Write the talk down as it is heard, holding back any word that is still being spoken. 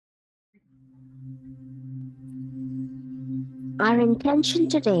Our intention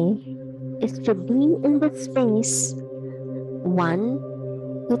today is to be in this space, one,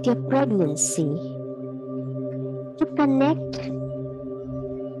 with your pregnancy, to connect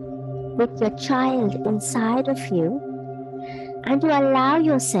with your child inside of you, and to allow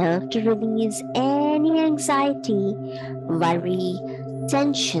yourself to release any anxiety, worry,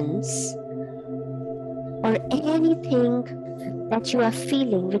 tensions, or anything that you are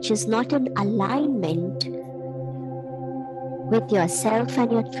feeling which is not in alignment with yourself and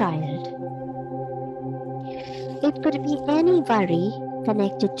your child. It could be any worry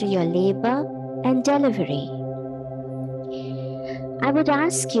connected to your labor and delivery. I would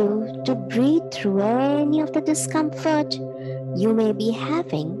ask you to breathe through any of the discomfort you may be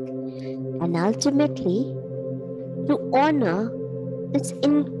having, and ultimately to honor this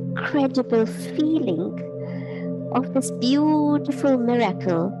incredible feeling of this beautiful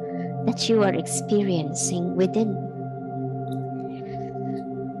miracle that you are experiencing within.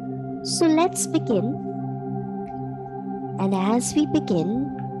 So let's begin. And as we begin,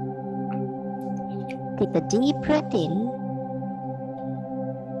 take a deep breath in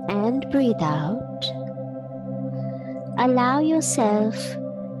and breathe out. Allow yourself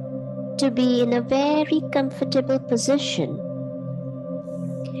to be in a very comfortable position.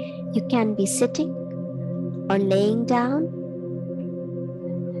 You can be sitting or laying down.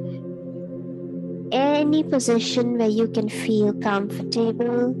 Any position where you can feel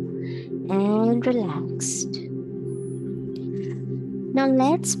comfortable and relaxed. Now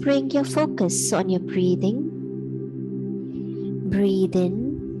let's bring your focus on your breathing. Breathe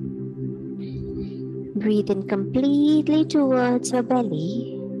in. Breathe in completely towards your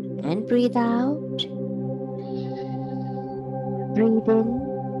belly and breathe out. Breathe in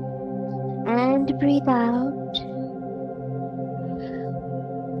and breathe out.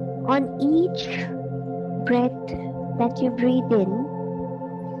 On each breath that you breathe in,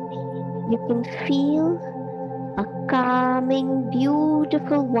 you can feel a calming,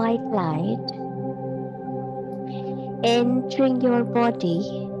 beautiful white light entering your body,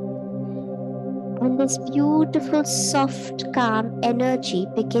 and this beautiful, soft, calm energy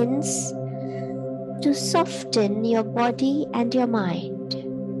begins to soften your body and your mind.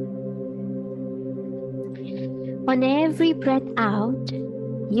 On every breath out,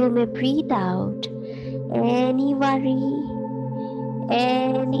 you may breathe out any worry,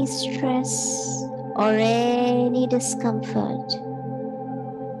 any stress, or any discomfort.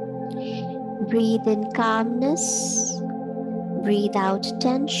 Breathe in calmness, breathe out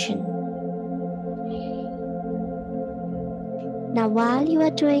tension. Now while you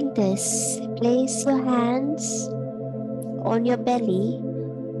are doing this, place your hands on your belly.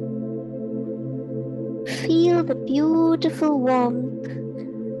 Feel the beautiful warmth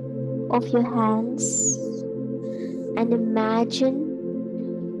of your hands and imagine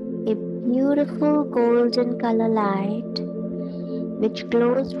a beautiful golden color light which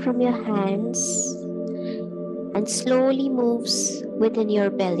glows from your hands and slowly moves within your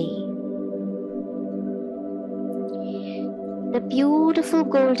belly. The beautiful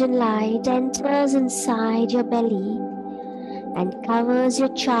golden light enters inside your belly and covers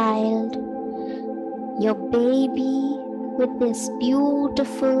your child, your baby, with this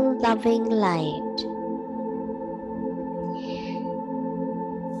beautiful, loving light.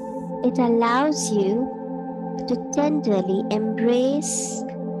 It allows you to tenderly embrace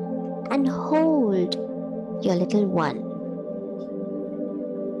and hold your little one.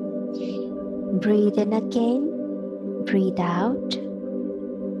 Breathe in again, breathe out.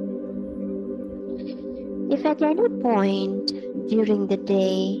 If at any point during the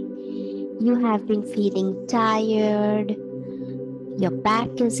day you have been feeling tired, your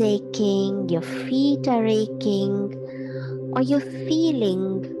back is aching, your feet are aching, or you're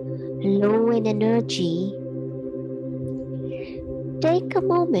feeling low in energy, take a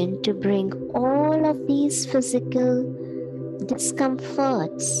moment to bring all of these physical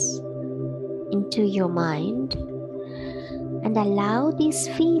discomforts into your mind and allow these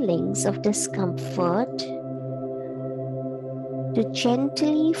feelings of discomfort to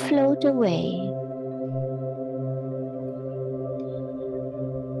gently float away.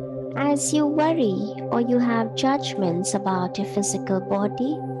 As you worry or you have judgments about your physical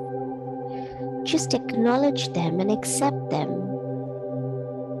body, just acknowledge them and accept them.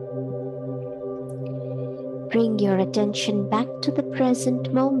 Bring your attention back to the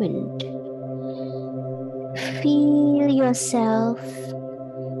present moment. Feel yourself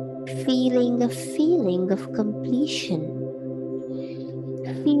feeling a feeling of completion,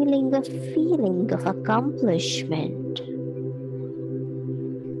 feeling a feeling of accomplishment.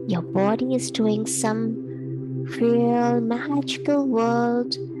 Your body is doing some real magical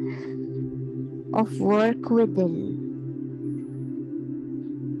world of work within.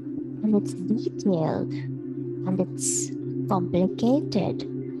 And it's detailed, and it's complicated,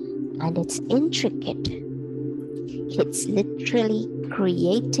 and it's intricate. It's literally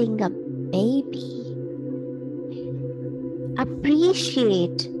creating a baby.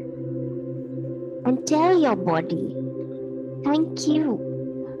 Appreciate and tell your body, thank you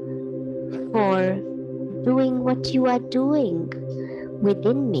for doing what you are doing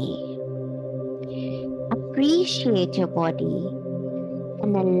within me. Appreciate your body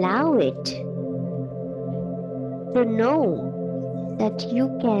and allow it to know that you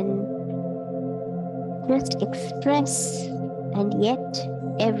can just express and yet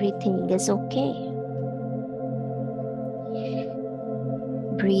everything is okay.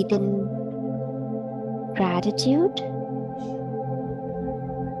 Breathe in gratitude.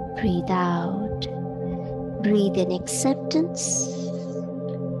 Breathe out. Breathe in acceptance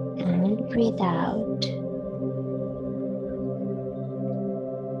and breathe out.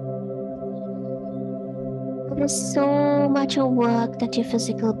 There is so much of work that your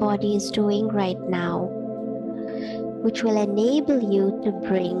physical body is doing right now, which will enable you to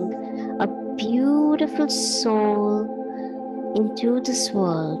bring a beautiful soul into this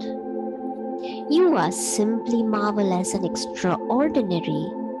world. You are simply marvelous and extraordinary.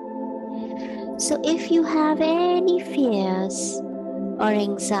 So if you have any fears or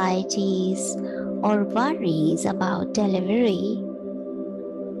anxieties or worries about delivery,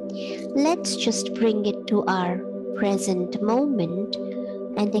 let's just bring it to our present moment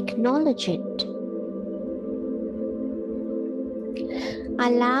and acknowledge it.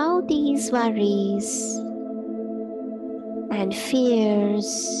 Allow these worries and fears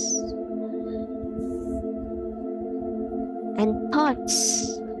and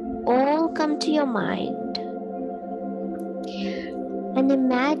thoughts all come to your mind. And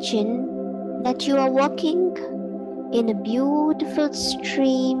imagine that you are walking in a beautiful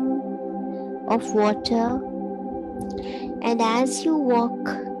stream of water, and as you walk,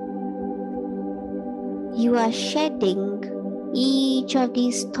 you are shedding each of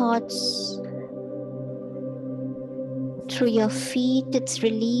these thoughts through your feet. It's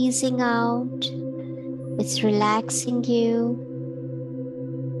releasing out, it's relaxing you,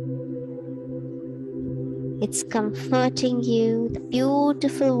 it's comforting you. The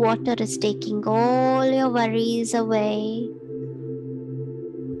beautiful water is taking all your worries away,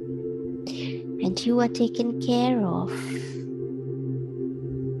 and you are taken care of.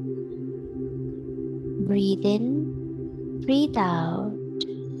 Breathe in, breathe out.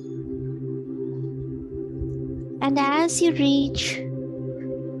 And as you reach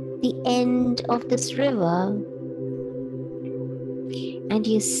the end of this river and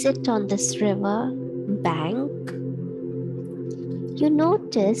you sit on this river bank, you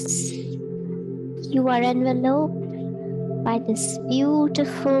notice you are enveloped by this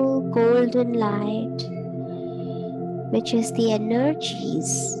beautiful golden light, which is the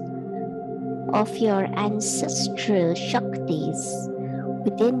energies of your ancestral Shaktis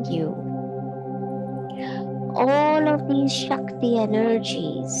within you. All of these Shakti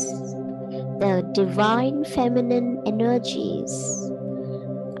energies, the divine feminine energies,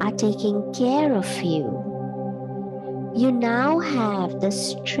 are taking care of you. You now have the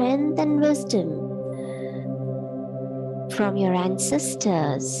strength and wisdom from your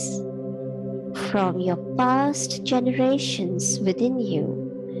ancestors, from your past generations within you.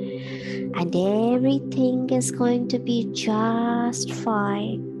 And everything is going to be just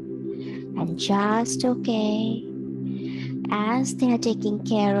fine and just okay as they are taking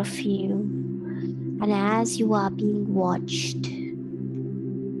care of you and as you are being watched.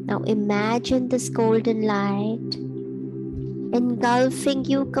 Now imagine this golden light engulfing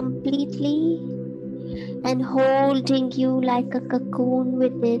you completely and holding you like a cocoon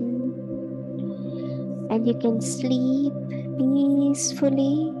within, and you can sleep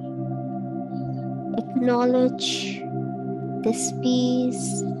peacefully. Acknowledge this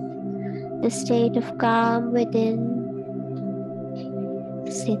peace, the state of calm within.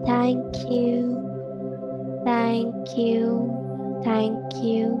 Say thank you, thank you, thank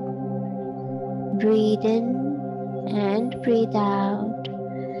you. Breathe in and breathe out,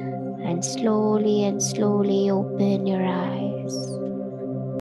 and slowly open your eyes.